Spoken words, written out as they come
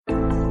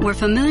We're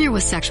familiar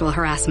with sexual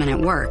harassment at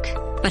work,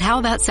 but how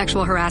about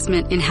sexual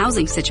harassment in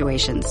housing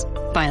situations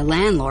by a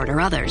landlord or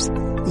others?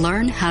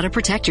 Learn how to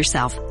protect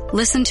yourself.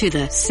 Listen to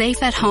the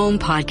Safe at Home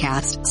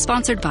podcast,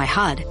 sponsored by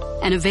HUD,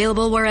 and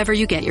available wherever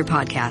you get your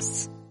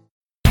podcasts.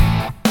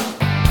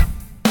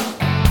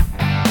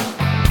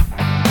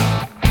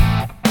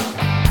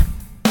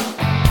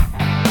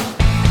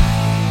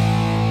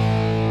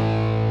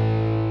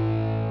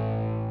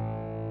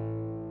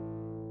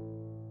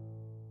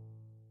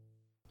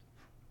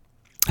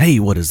 Hey,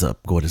 what is up?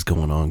 What is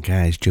going on,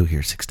 guys? Joe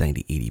here,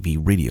 690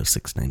 ADV, Radio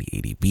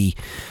 690 ADV.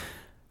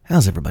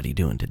 How's everybody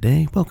doing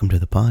today? Welcome to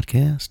the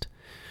podcast.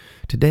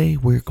 Today,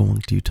 we're going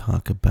to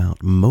talk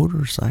about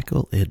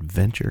motorcycle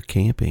adventure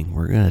camping.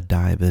 We're going to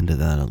dive into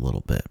that a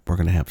little bit. We're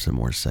going to have some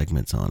more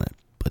segments on it.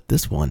 But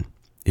this one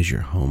is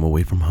your home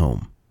away from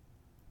home.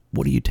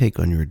 What do you take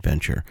on your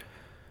adventure?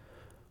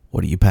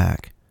 What do you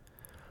pack?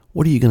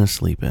 What are you going to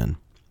sleep in?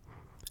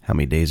 How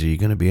many days are you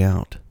going to be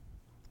out?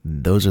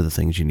 Those are the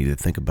things you need to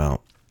think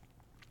about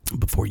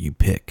before you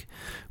pick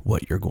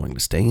what you're going to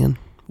stay in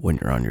when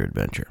you're on your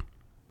adventure.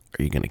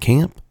 Are you going to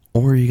camp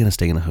or are you going to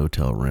stay in a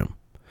hotel room?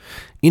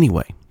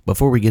 Anyway,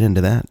 before we get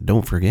into that,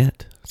 don't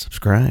forget,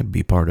 subscribe,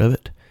 be part of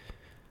it,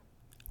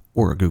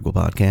 or Google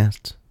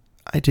Podcasts,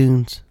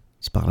 iTunes,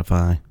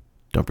 Spotify.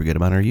 Don't forget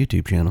about our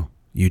YouTube channel,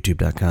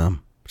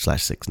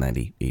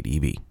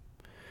 youtube.com/690ADV.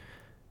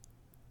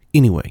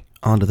 Anyway,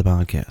 on to the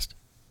podcast.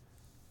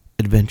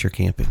 Adventure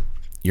camping.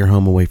 You're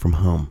home away from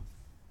home.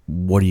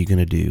 What are you going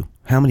to do?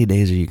 How many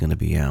days are you going to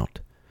be out?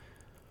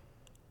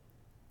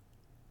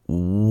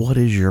 What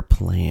is your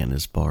plan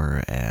as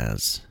far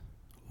as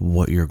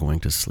what you're going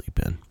to sleep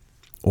in?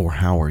 Or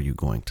how are you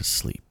going to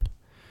sleep?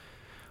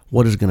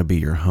 What is going to be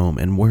your home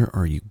and where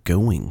are you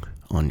going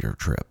on your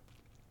trip?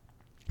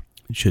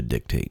 It should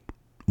dictate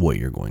what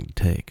you're going to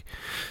take.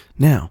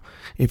 Now,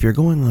 if you're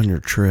going on your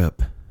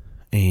trip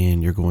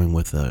and you're going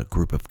with a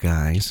group of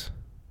guys,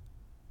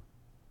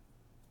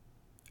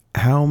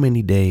 how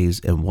many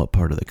days and what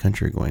part of the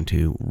country you're going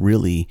to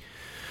really,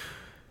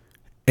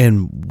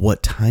 and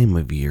what time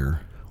of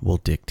year will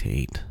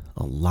dictate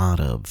a lot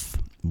of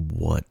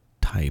what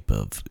type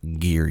of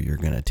gear you're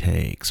going to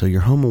take. So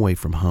you're home away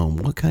from home.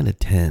 What kind of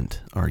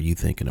tent are you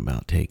thinking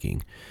about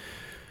taking?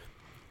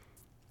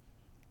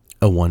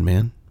 A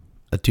 1-man,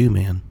 a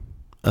 2-man,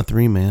 a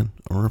 3-man,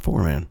 or a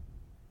 4-man?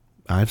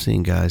 I've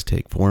seen guys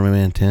take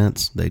 4-man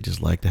tents. They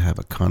just like to have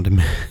a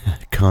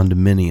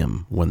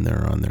condominium when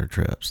they're on their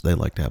trips. They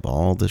like to have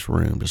all this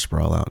room to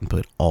sprawl out and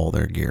put all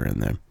their gear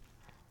in there.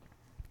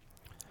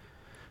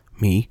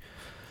 Me,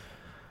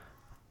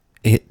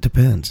 it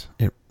depends.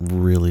 It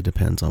really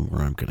depends on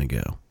where I'm going to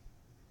go.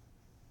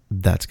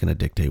 That's going to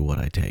dictate what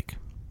I take.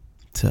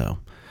 So,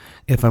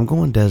 if I'm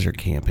going desert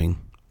camping,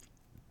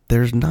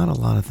 there's not a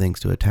lot of things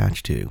to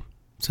attach to.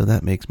 So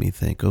that makes me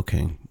think,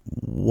 okay,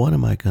 what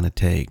am I going to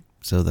take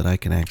so that I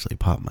can actually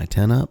pop my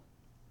tent up,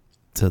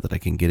 so that I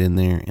can get in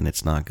there and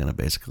it's not going to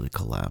basically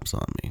collapse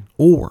on me?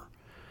 Or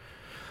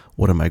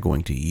what am I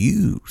going to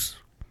use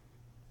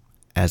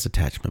as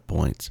attachment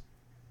points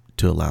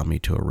to allow me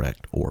to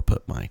erect or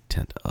put my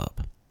tent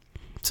up?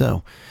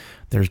 So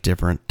there's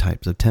different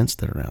types of tents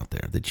that are out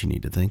there that you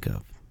need to think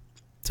of.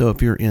 So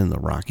if you're in the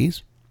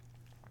Rockies,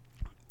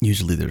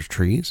 usually there's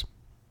trees.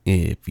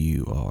 If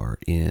you are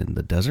in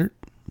the desert,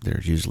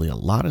 there's usually a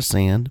lot of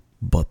sand,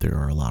 but there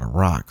are a lot of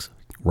rocks.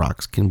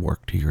 Rocks can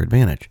work to your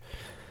advantage.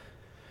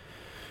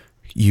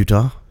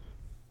 Utah,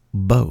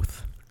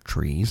 both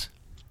trees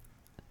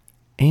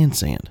and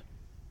sand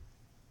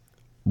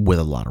with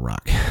a lot of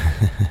rock.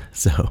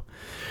 So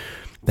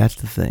that's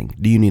the thing.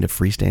 Do you need a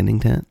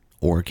freestanding tent,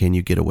 or can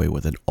you get away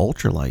with an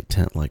ultralight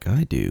tent like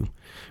I do,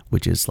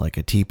 which is like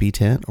a teepee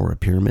tent or a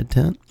pyramid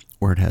tent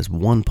where it has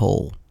one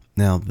pole?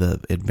 Now,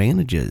 the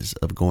advantages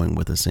of going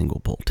with a single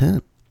pole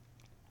tent: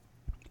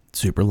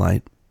 super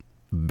light,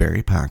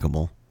 very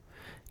packable,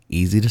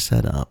 easy to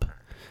set up,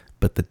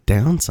 but the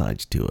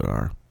downsides to it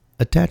are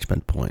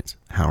attachment points.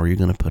 How are you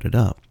going to put it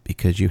up?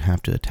 Because you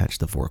have to attach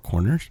the 4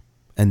 corners,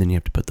 and then you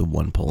have to put the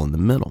one pole in the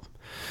middle.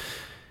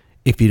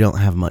 If you don't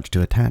have much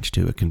to attach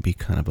to, it can be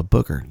kind of a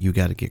booger. You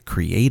got to get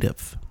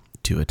creative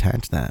to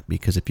attach that,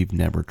 because if you've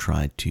never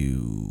tried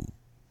to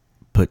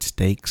put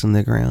stakes in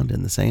the ground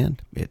in the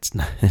sand, it's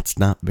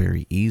not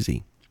very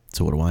easy.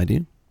 So what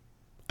do?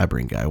 I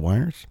bring guy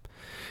wires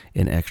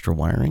and extra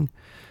wiring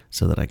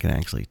so that I can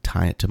actually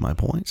tie it to my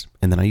points.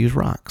 And then I use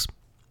rocks.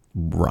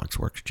 Rocks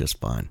works just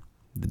fine.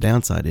 The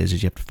downside is you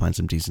have to find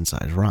some decent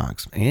sized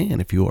rocks. And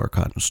if you are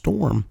caught in a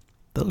storm,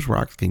 those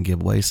rocks can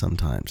give way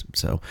sometimes.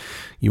 So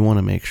you want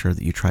to make sure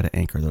that you try to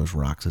anchor those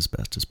rocks as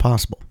best as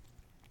possible.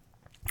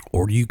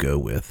 Or you go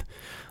with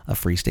a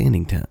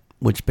freestanding tent,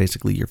 which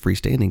basically your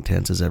freestanding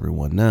tents, as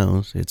everyone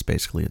knows, it's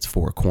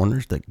 4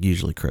 corners that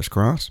usually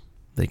crisscross.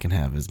 They can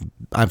have,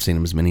 I've seen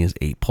them as many as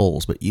 8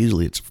 poles, but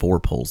usually it's 4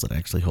 poles that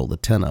actually hold the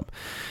tent up,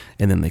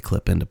 and then they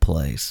clip into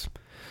place.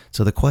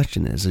 So the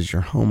question is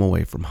you're home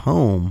away from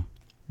home,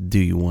 do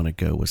you want to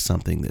go with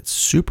something that's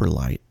super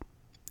light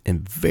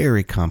and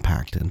very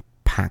compact and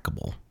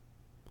packable?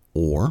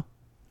 Or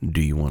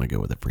do you want to go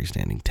with a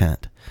freestanding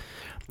tent?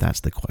 That's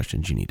the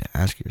questions you need to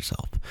ask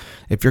yourself.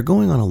 If you're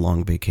going on a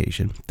long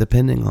vacation,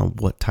 depending on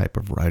what type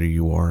of rider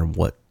you are and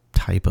what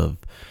type of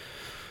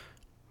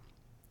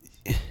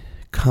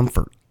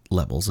comfort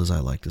levels, as I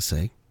like to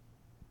say,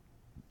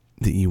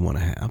 that you want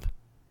to have,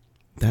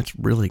 that's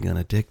really going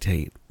to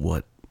dictate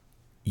what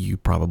you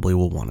probably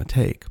will want to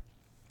take.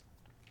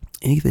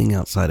 Anything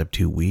outside of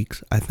 2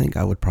 weeks, I think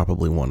I would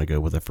probably want to go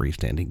with a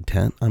freestanding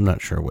tent. I'm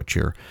not sure what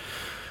your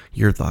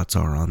thoughts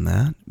are on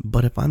that,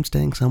 but if I'm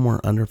staying somewhere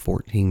under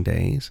 14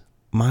 days,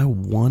 my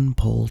one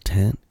pole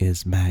tent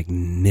is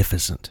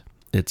magnificent.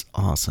 It's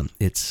awesome.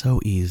 It's so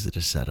easy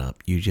to set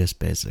up. You just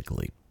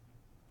basically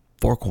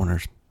 4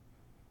 corners,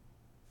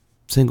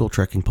 single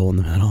trekking pole in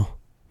the middle,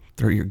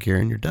 throw your gear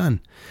and you're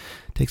done.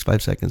 It takes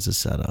 5 seconds to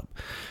set up.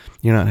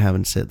 You're not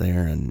having to sit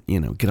there and,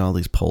 get all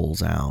these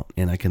poles out.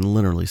 And I can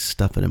literally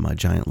stuff it in my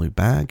giant loot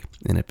bag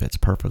and it fits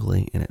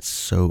perfectly. And it's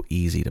so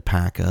easy to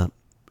pack up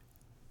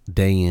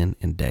day in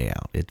and day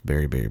out. It's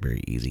very, very,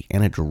 very easy.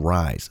 And it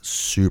dries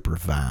super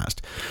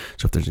fast.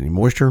 So if there's any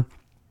moisture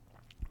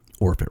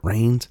or if it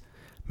rains,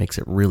 makes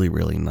it really,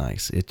 really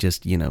nice. It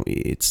just,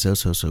 it's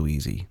so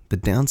easy. The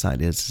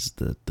downside is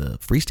the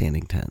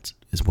freestanding tents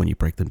is when you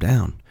break them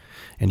down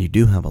and you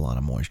do have a lot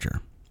of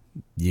moisture.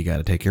 You got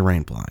to take your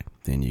rain fly,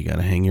 then you got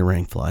to hang your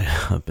rain fly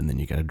up, and then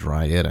you got to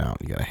dry it out.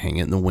 You got to hang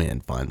it in the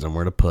wind, find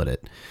somewhere to put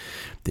it.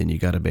 Then you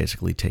got to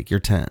basically take your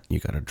tent,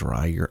 you got to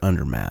dry your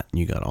undermat, and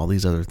you got all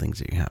these other things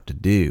that you have to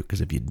do.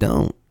 Because if you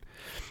don't,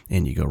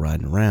 and you go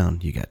riding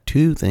around, you got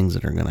 2 things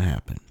that are going to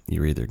happen.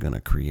 You're either going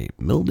to create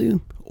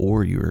mildew,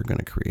 or you're going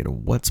to create a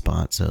wet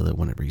spot so that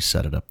whenever you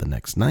set it up the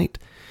next night,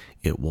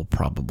 it will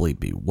probably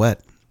be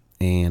wet,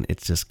 and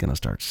it's just going to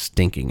start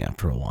stinking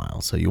after a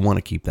while. So you want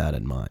to keep that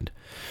in mind.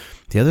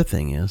 The other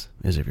thing is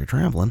if you're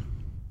traveling,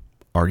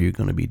 are you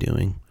going to be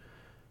doing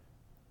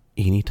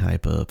any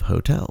type of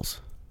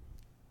hotels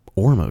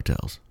or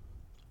motels?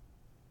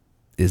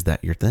 Is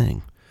that your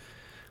thing?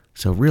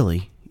 So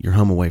really, you're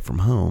home away from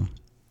home,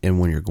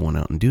 and when you're going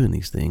out and doing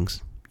these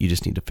things, you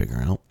just need to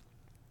figure out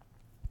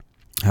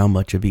how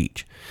much of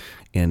each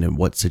and in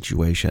what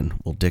situation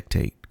will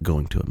dictate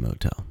going to a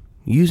motel.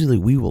 Usually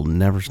we will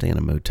never stay in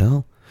a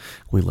motel.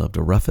 We love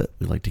to rough it.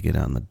 We like to get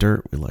out in the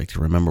dirt. We like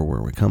to remember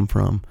where we come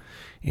from.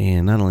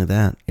 And not only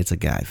that, it's a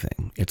guy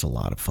thing. It's a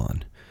lot of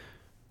fun.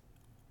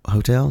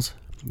 Hotels,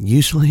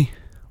 usually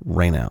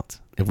rain out.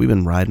 If we've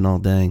been riding all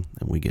day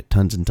and we get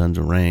tons and tons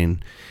of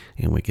rain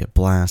and we get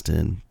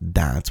blasted,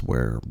 that's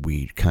where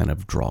we kind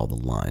of draw the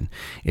line.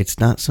 It's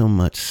not so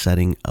much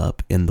setting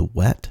up in the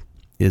wet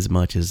as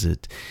much as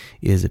it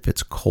is if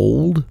it's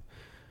cold,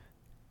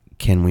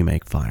 can we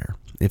make fire?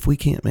 If we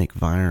can't make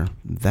fire,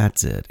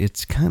 that's it.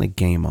 It's kind of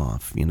game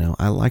off.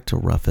 I like to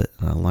rough it,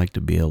 and I like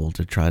to be able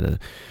to try to,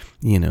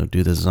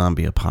 do the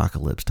zombie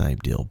apocalypse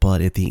type deal. But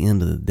at the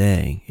end of the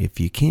day, if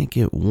you can't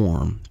get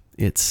warm,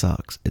 it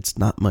sucks. It's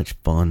not much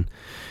fun.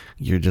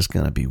 You're just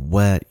going to be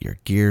wet. Your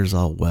gear's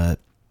all wet.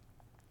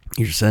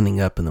 You're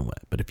sending up in the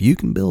wet. But if you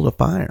can build a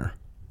fire,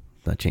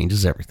 that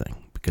changes everything,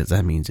 because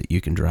that means that you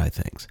can dry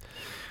things.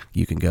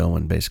 You can go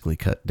and basically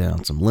cut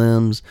down some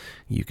limbs.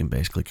 You can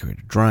basically create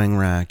a drying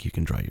rack. You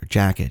can dry your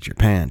jacket, your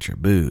pants, your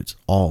boots,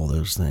 all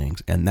those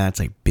things. And that's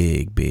a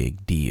big,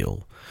 big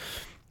deal.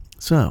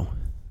 So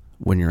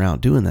when you're out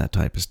doing that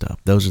type of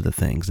stuff, those are the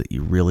things that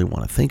you really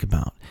want to think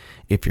about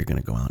if you're going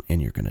to go out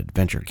and you're going to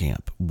adventure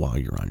camp while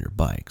you're on your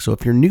bike. So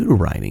if you're new to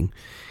riding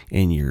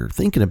and you're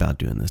thinking about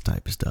doing this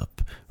type of stuff,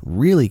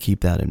 really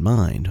keep that in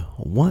mind.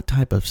 What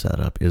type of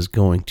setup is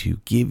going to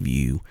give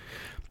you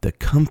the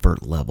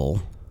comfort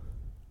level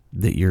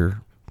that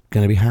you're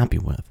going to be happy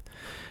with?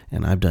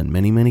 And I've done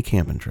many, many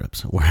camping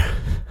trips where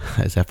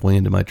I was halfway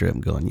into my trip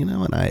going,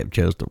 and I have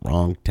chose the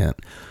wrong tent.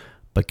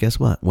 But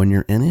guess what? When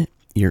you're in it,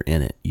 you're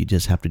in it. You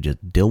just have to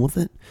just deal with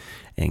it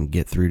and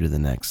get through to the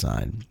next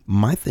side.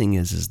 My thing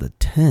is the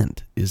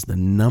tent is the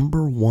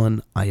number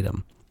one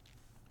item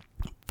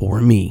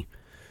for me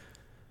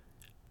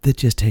that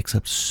just takes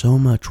up so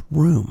much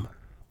room.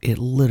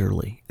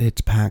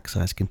 Its pack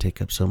size can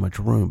take up so much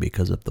room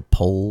because of the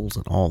poles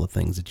and all the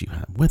things that you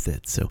have with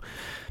it. So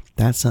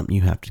that's something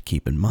you have to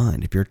keep in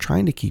mind. If you're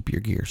trying to keep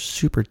your gear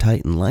super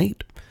tight and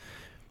light,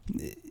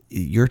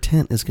 your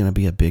tent is going to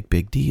be a big,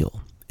 big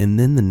deal. And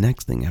then the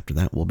next thing after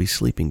that will be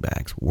sleeping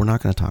bags. We're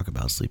not going to talk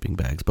about sleeping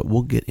bags, but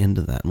we'll get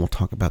into that, and we'll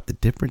talk about the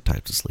different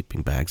types of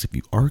sleeping bags if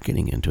you are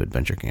getting into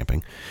adventure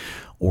camping,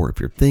 or if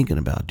you're thinking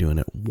about doing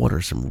it, what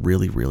are some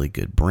really, really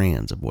good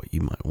brands of what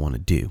you might want to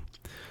do.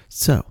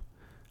 So,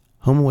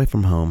 home away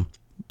from home,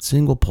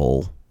 single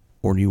pole,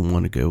 or do you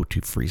want to go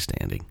to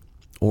freestanding?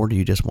 Or do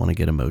you just want to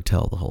get a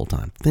motel the whole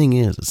time? Thing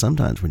is,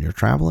 sometimes when you're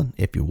traveling,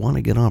 if you want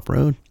to get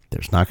off-road,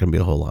 there's not going to be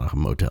a whole lot of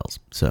motels.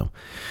 So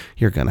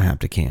you're going to have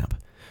to camp.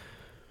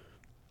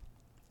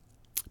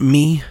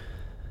 Me,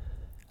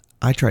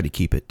 I try to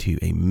keep it to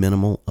a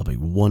minimal of a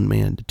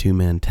 1-man to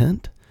 2-man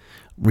tent.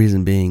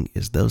 Reason being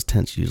is those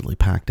tents usually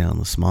pack down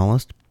the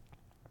smallest.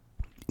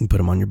 You can put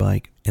them on your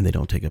bike and they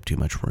don't take up too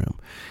much room.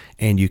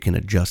 And you can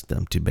adjust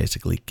them to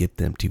basically get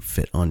them to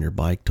fit on your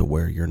bike to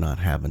where you're not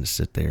having to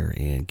sit there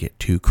and get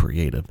too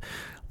creative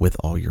with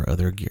all your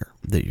other gear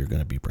that you're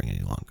going to be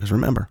bringing along. Because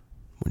remember,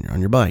 when you're on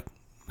your bike,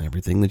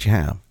 everything that you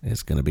have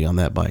is going to be on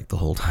that bike the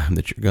whole time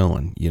that you're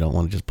going. You don't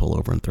want to just pull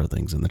over and throw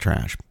things in the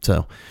trash.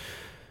 So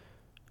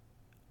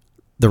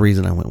the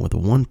reason I went with a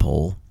one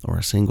pole or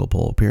a single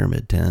pole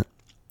pyramid tent,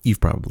 you've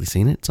probably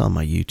seen it. It's on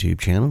my YouTube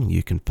channel.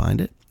 You can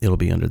find it. It'll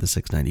be under the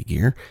 690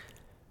 gear.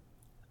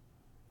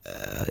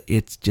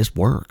 It just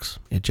works.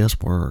 It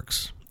just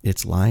works.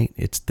 It's light.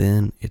 It's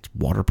thin. It's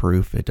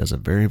waterproof. It does a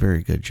very,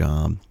 very good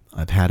job.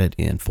 I've had it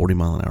in 40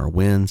 mile an hour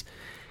winds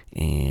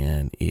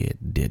and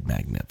it did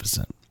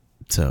magnificent.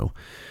 So,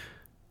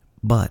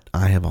 but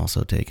I have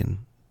also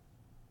taken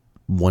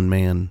one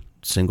man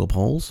single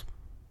poles,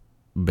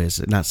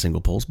 not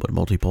single poles, but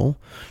multi-pole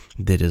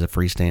that is a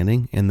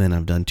freestanding. And then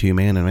I've done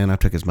 2-man, and man, I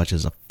took as much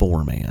as a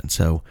 4-man.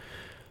 So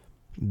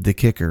the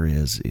kicker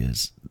is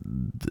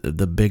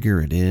the bigger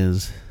it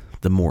is,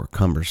 the more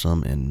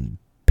cumbersome and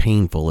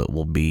painful it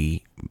will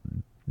be.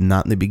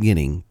 Not in the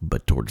beginning,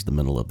 but towards the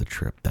middle of the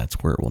trip. That's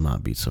where it will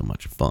not be so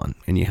much fun.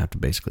 And you have to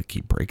basically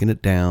keep breaking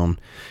it down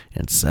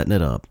and setting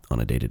it up on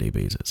a day-to-day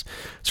basis.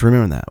 So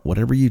remember that.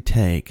 Whatever you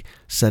take,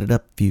 set it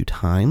up a few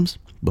times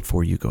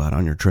before you go out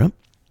on your trip.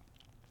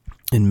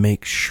 And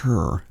make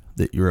sure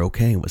that you're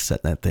okay with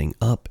setting that thing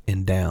up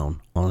and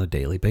down on a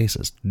daily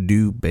basis.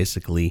 Do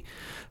basically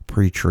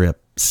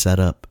pre-trip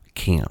setup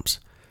camps.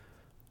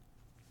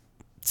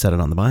 Set it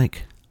on the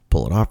bike,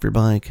 pull it off your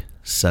bike,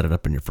 set it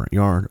up in your front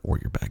yard or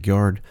your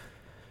backyard.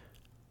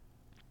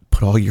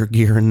 Put all your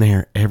gear in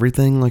there,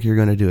 everything like you're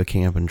going to do a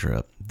camping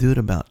trip. Do it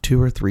about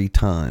 2 or 3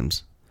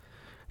 times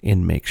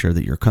and make sure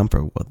that you're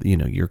comfortable with,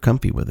 you're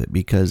comfy with it,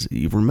 because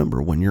you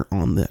remember when you're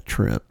on that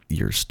trip,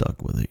 you're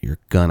stuck with it. You're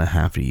going to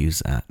have to use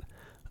that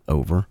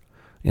over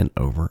and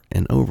over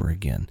and over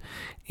again.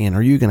 And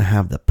are you going to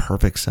have the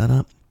perfect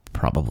setup?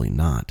 Probably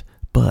not.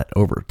 But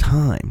over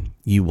time,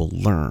 you will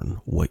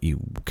learn what you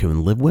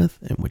can live with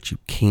and what you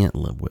can't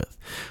live with.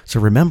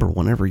 So remember,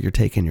 whenever you're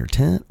taking your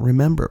tent,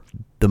 remember,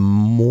 the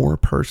more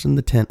person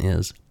the tent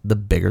is, the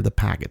bigger the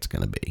packet's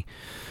going to be.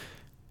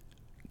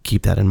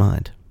 Keep that in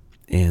mind.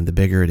 And the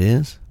bigger it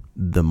is,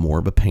 the more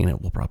of a pain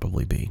it will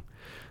probably be.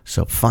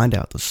 So find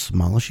out the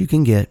smallest you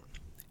can get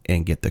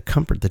and get the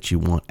comfort that you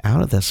want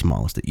out of the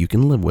smallest that you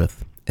can live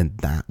with. And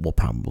that will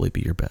probably be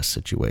your best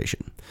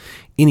situation.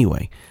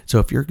 Anyway, so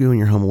if you're doing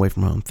your home away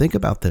from home, think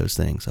about those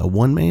things. A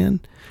 1-man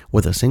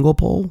with a single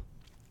pole,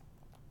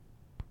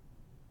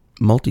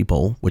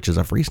 multi-pole, which is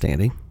a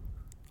freestanding,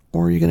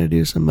 or you're going to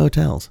do some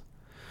motels.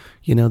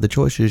 The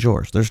choice is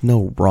yours. There's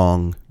no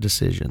wrong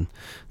decision.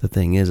 The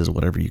thing is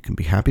whatever you can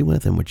be happy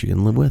with and what you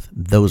can live with,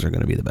 those are going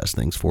to be the best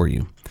things for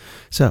you.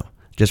 So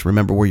just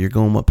remember where you're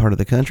going, what part of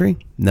the country,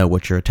 know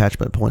what your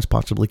attachment points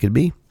possibly could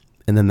be.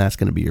 And then that's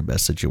going to be your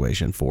best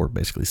situation for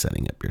basically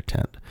setting up your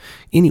tent.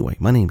 Anyway,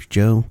 my name's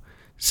Joe,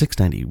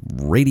 690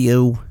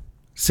 Radio,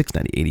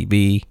 690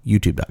 ADB,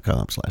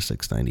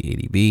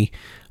 youtube.com/690 ADB.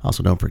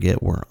 Also, don't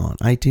forget we're on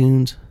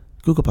iTunes,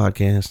 Google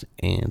Podcasts,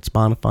 and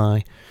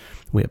Spotify.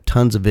 We have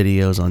tons of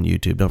videos on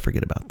YouTube. Don't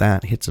forget about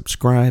that. Hit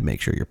subscribe.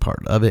 Make sure you're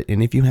part of it.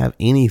 And if you have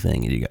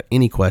anything, if you got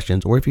any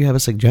questions, or if you have a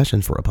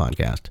suggestion for a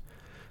podcast,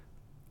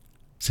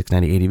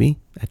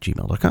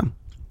 690adb@gmail.com.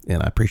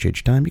 And I appreciate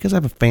your time, because I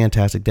have a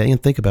fantastic day.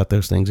 And think about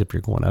those things if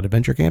you're going out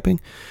adventure camping,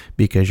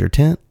 because your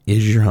tent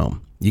is your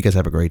home. You guys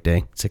have a great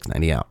day.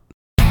 690 out.